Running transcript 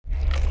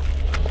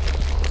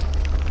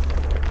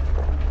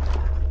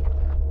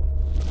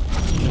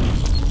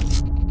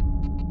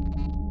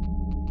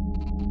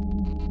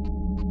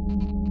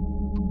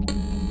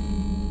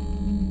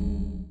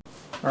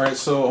Alright,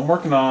 so I'm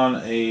working on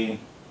a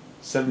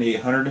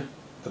 7800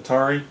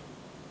 Atari,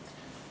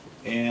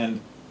 and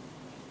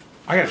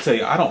I gotta tell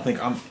you, I don't think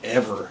I'm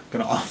ever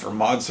gonna offer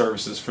mod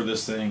services for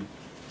this thing.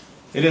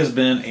 It has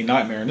been a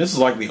nightmare, and this is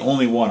like the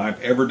only one I've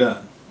ever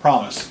done,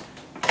 promise.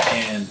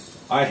 And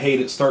I hate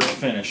it start to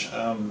finish.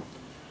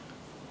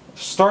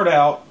 Start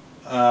out,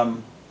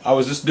 I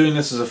was just doing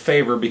this as a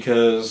favor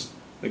because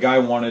the guy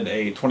wanted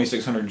a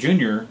 2600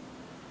 Junior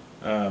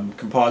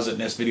composite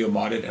and S-Video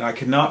modded, and I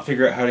could not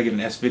figure out how to get an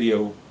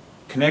S-Video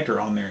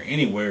connector on there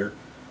anywhere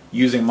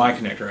using my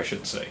connector, I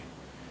should say.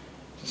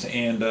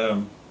 And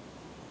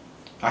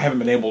I haven't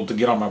been able to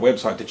get on my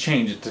website to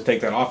change it to take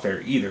that off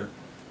there either.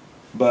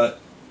 But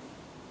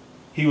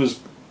he was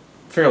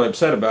fairly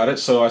upset about it,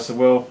 so I said,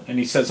 well, and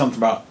he said something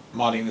about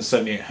modding the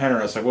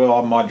 7800. I said, well,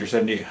 I'll mod your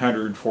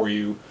 7800 for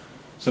you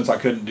since I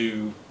couldn't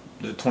do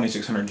the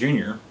 2600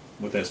 Junior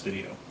with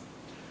S-Video.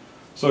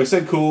 So he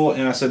said cool,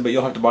 and I said, but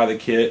you'll have to buy the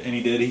kit, and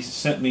he did. He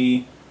sent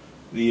me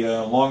the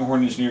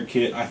Longhorn Engineer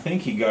kit. I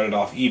think he got it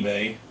off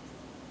eBay,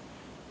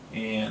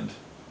 and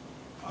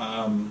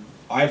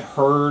I've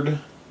heard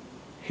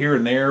here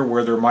and there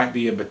where there might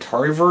be a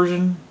Atari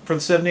version for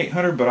the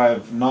 7800, but I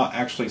have not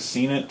actually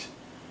seen it.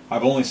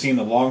 I've only seen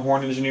the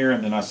Longhorn Engineer,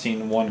 and then I've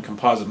seen one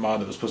composite mod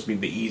that was supposed to be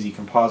the easy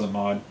composite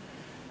mod,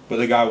 but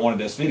the guy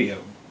wanted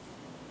S-Video.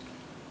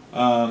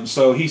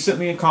 So he sent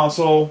me a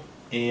console,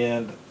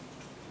 and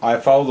I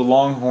followed the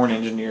Longhorn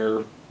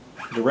Engineer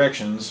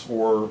directions,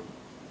 or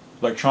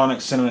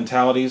electronic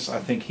sentimentalities. I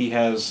think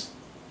he's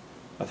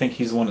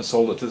the one that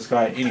sold it to this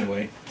guy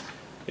anyway.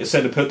 It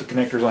said to put the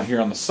connectors on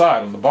here on the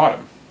side, on the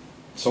bottom.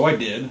 So I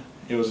did.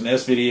 It was an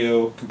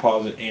S-Video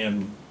composite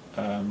and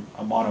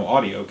a mono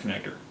audio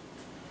connector.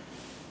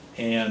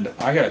 And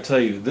I gotta tell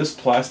you, this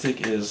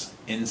plastic is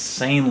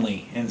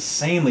insanely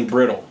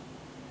brittle.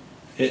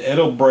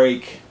 It'll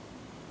break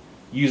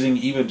using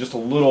even just a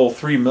little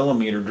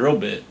 3mm drill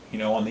bit. You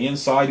know, on the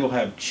inside you'll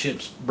have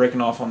chips breaking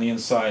off on the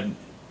inside,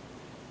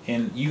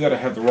 and you got to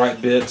have the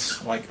right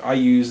bits. Like I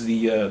use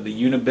the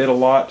Unibit a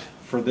lot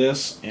for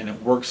this, and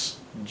it works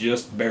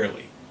just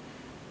barely.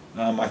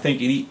 I think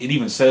it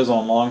even says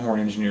on Longhorn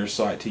Engineer's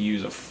site to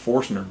use a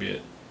Forstner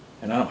bit,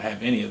 and I don't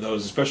have any of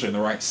those, especially in the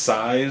right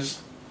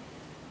size.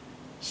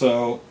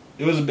 So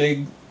it was a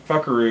big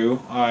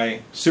fuckaroo.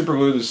 I super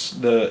glued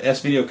the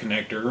S-Video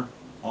connector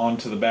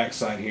onto the back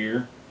side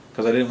here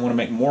because I didn't want to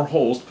make more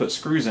holes to put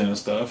screws in and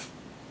stuff,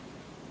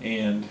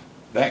 and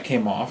that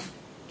came off.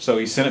 So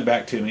he sent it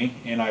back to me,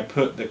 and I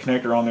put the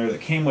connector on there that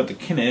came with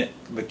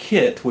the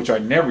kit, which I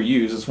never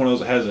use. It's one of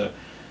those that has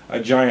a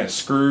giant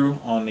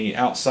screw on the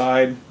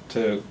outside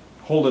to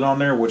hold it on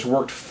there, which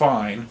worked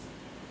fine.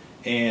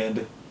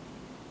 And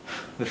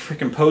the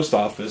freaking post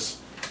office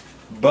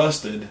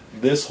busted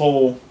this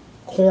whole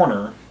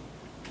corner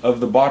of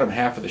the bottom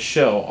half of the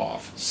shell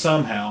off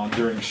somehow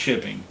during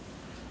shipping.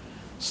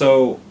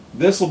 So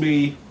this will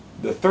be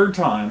the third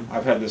time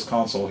I've had this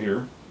console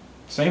here.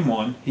 Same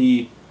one.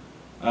 He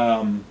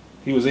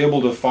was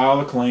able to file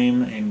a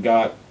claim and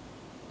got,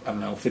 I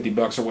don't know,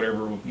 $50 or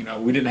whatever. You know,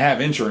 we didn't have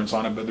insurance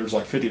on it, but there's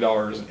like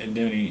 $50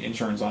 indemnity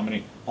insurance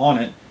on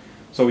it.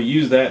 So we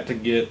used that to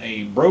get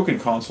a broken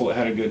console that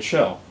had a good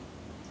shell.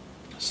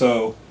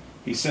 So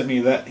he sent me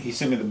that. He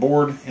sent me the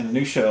board and the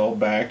new shell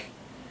back,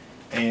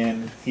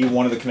 and he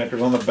wanted the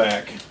connectors on the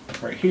back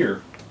right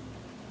here,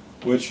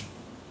 which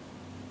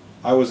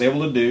I was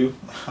able to do.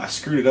 I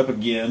screwed it up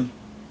again.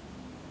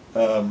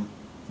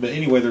 But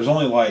anyway, there's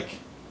only like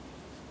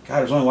a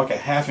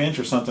 ½ inch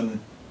or something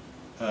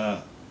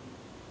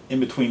in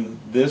between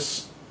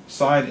this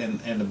side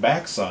and the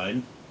back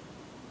side.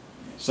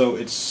 So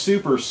it's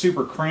super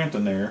cramped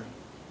in there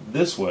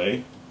this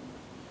way,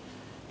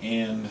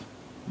 and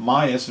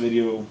my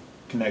S-Video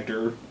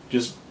connector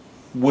just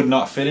would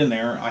not fit in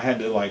there. I had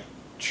to like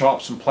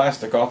chop some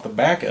plastic off the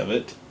back of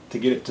it to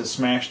get it to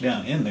smash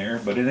down in there,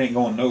 but it ain't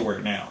going nowhere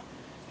now.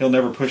 He'll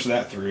never push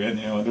that through, and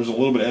you know, there's a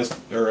little bit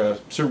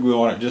of super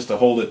glue on it just to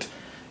hold it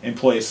in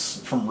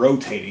place from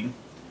rotating,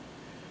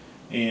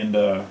 and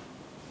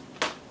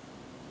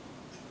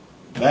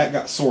that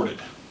got sorted.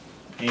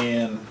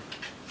 And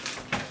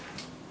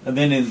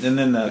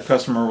then the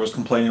customer was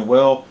complaining,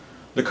 well,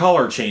 the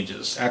color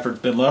changes after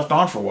it's been left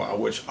on for a while,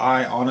 which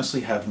I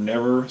honestly have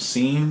never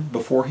seen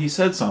before he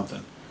said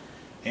something.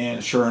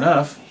 And sure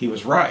enough, he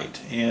was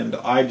right. And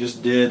I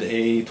just did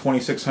a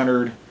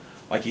 2600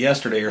 like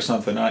yesterday or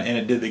something, and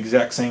it did the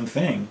exact same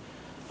thing.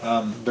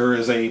 There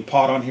is a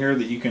pot on here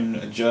that you can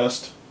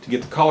adjust to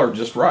get the color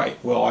just right.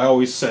 Well, I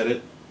always set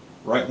it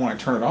right when I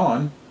turn it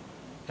on,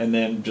 and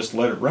then just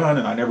let it run,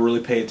 and I never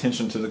really pay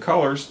attention to the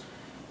colors.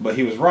 But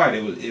he was right.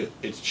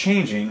 It's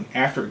changing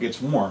after it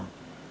gets warm.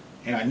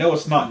 And I know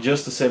it's not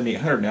just the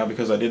 7800 now,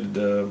 because I did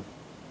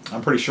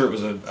I'm pretty sure it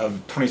was a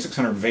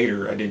 2600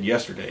 Vader I did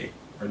yesterday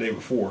or the day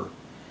before.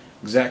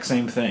 Exact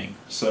same thing.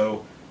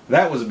 So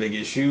that was a big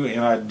issue,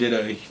 and I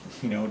did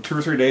 2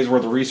 or 3 days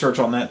worth of research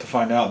on that to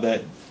find out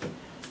that,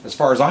 as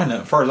far as I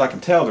know, as far as I can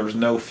tell, there's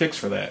no fix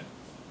for that.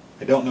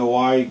 I don't know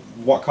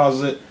what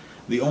causes it.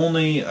 The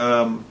only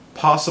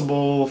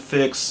possible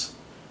fix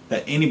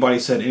that anybody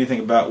said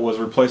anything about was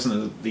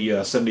replacing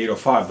the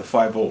 7805, the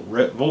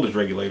 5-volt voltage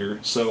regulator.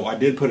 So I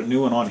did put a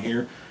new one on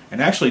here,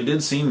 and actually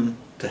did seem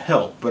to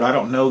help, but I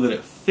don't know that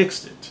it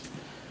fixed it.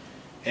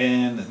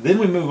 And then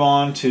we move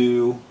on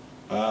to,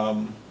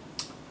 oh,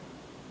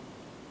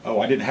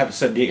 I didn't have a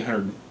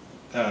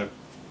 7800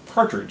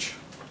 cartridge.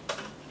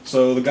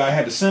 So the guy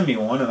had to send me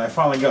one, and I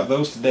finally got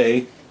those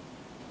today.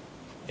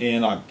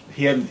 And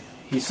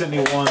he sent me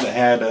one that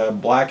had a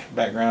black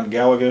background,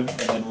 Galaga, and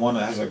then one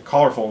that has a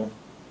colorful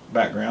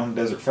background,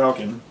 Desert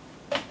Falcon.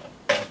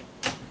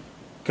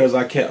 Because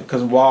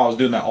while I was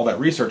doing all that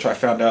research, I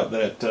found out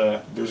that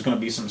there's going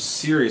to be some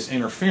serious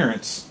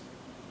interference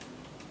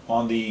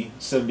on the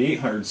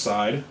 7800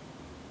 side.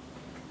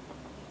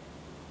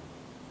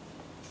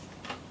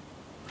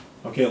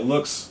 Okay, it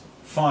looks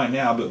fine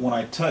now, but when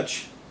I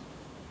touch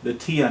the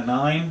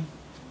TI9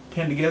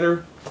 pin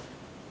together,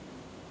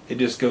 it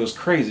just goes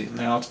crazy.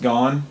 Now it's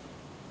gone.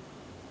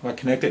 If I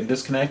connect it and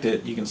disconnect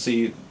it, you can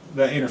see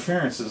that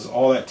interference is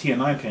all that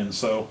TI9 pin.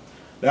 So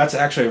that's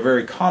actually a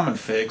very common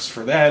fix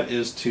for that,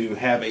 is to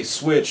have a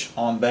switch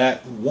on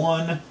that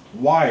one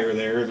wire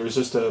there. There's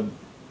just a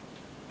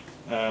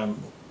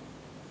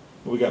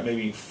we got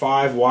maybe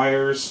 5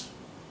 wires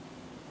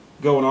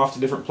going off to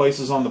different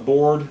places on the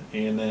board,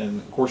 and then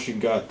of course you've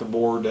got the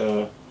board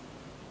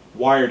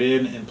wired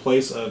in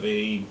place of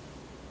a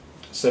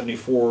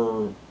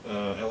 74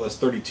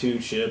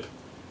 LS32 chip,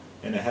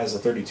 and it has a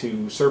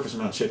 32 surface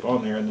mount chip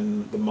on there, and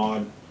then the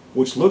mod,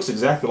 which looks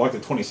exactly like the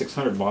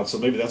 2600 mod, so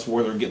maybe that's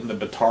where they're getting the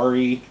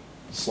Atari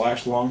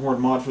 / Longhorn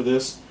mod for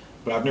this,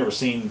 but I've never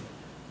seen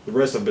the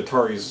rest of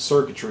Atari's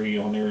circuitry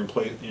on there in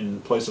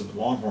place of the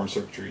Longhorn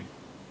circuitry.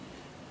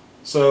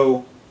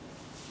 So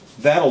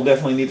that'll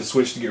definitely need to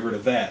switch to get rid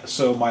of that.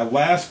 So my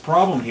last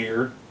problem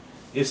here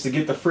is to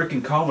get the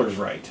freaking collars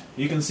right.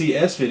 You can see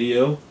S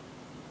video,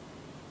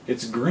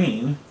 it's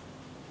green,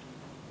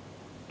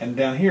 and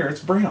down here it's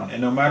brown.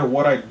 And no matter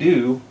what I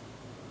do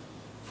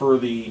for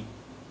the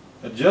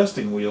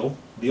adjusting wheel,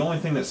 the only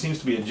thing that seems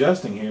to be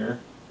adjusting here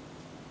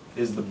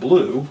is the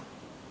blue.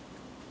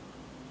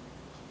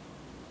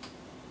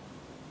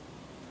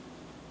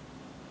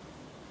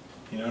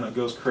 You know, and it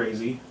goes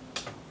crazy.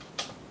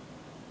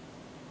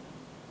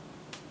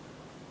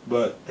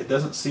 But it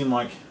doesn't seem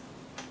like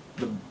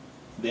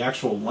the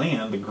actual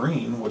land, the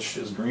green, which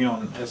is green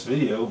on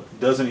S-Video,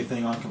 does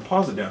anything on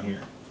composite down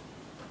here.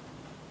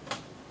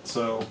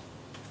 So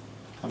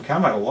I'm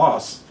kind of at a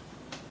loss.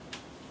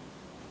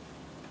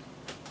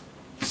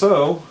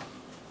 So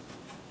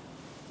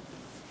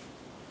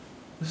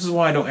this is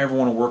why I don't ever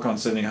want to work on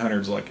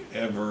 7800s like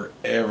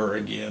ever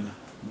again.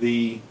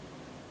 The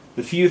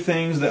few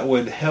things that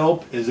would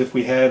help is if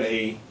we had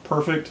a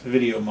perfect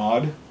video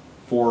mod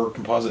for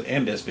composite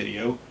and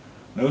S-Video,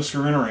 no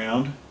screwing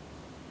around,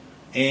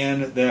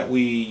 and that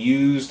we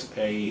used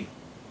a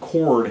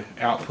cord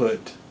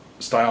output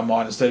style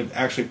mod instead of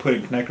actually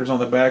putting connectors on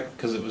the back,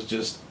 because it was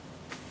just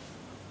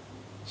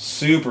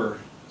super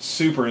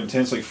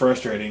intensely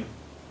frustrating.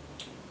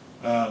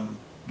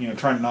 You know,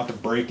 trying not to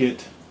break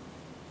it,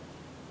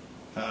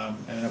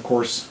 and of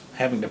course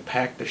having to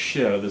pack the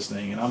shit out of this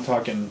thing. And I'm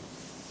talking,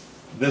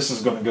 this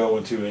is going to go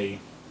into a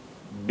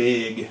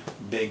big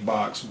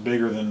box,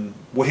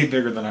 way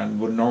bigger than I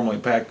would normally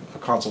pack a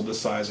console this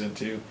size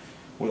into,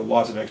 with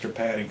lots of extra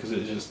padding, because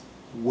it's just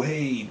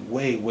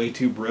way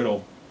too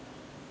brittle.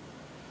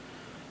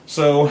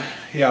 So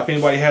yeah, if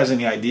anybody has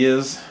any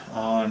ideas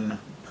on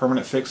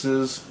permanent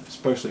fixes,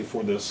 especially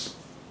for this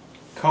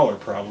color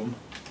problem,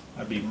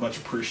 that'd be much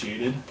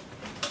appreciated.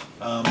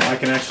 I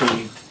can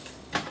actually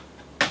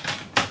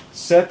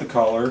set the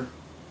color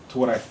to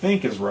what I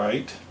think is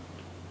right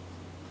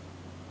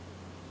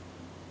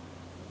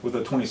with a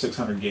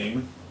 2600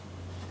 gain.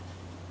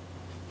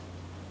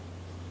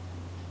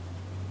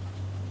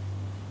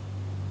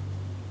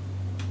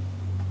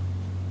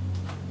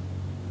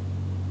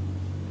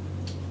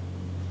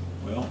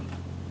 Well,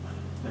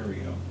 there we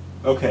go.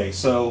 Okay,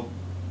 so,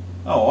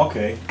 oh,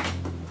 okay.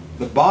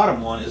 The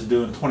bottom one is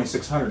doing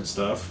 2600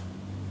 stuff,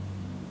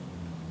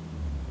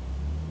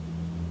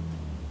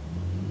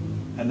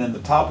 and then the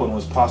top one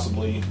was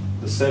possibly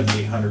the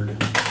 7800.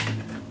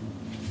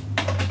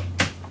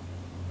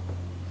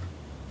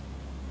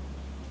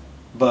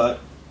 But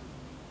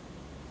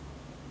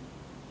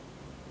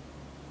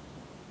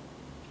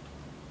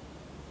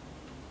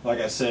like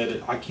I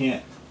said, I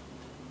can't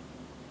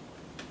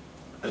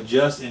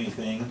adjust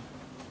anything.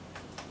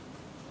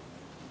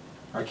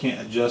 I can't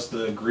adjust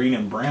the green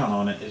and brown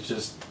on it. It's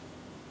just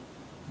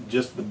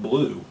the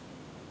blue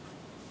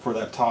for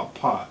that top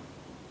pot.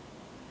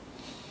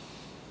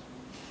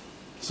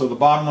 So the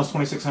bottom one's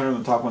 2600 and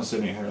the top one's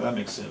 7800. That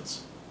makes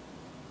sense.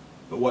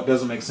 But what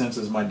doesn't make sense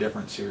is my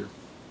difference here.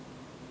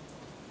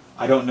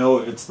 I don't know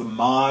if it's the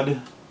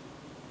mod.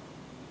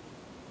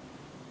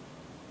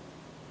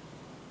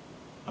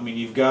 I mean,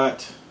 you've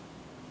got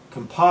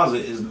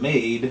composite is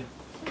made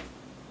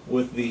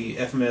with the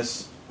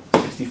FMS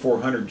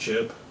 6400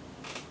 chip.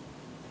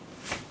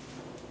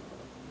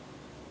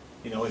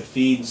 You You know, it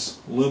feeds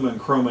Luma and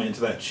Chroma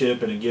into that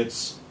chip, and it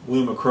gets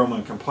Luma, Chroma,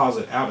 and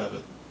Composite out of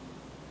it.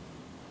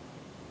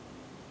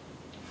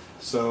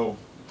 So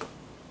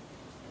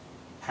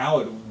how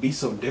it would be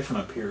so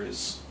different up here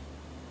is,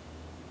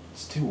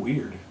 it's too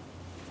weird.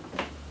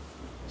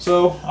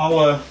 So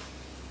I'll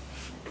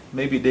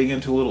maybe dig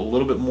into a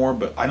little bit more,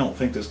 but I don't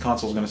think this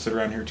console is going to sit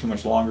around here too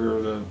much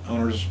longer. The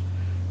owner's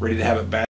ready to have it back.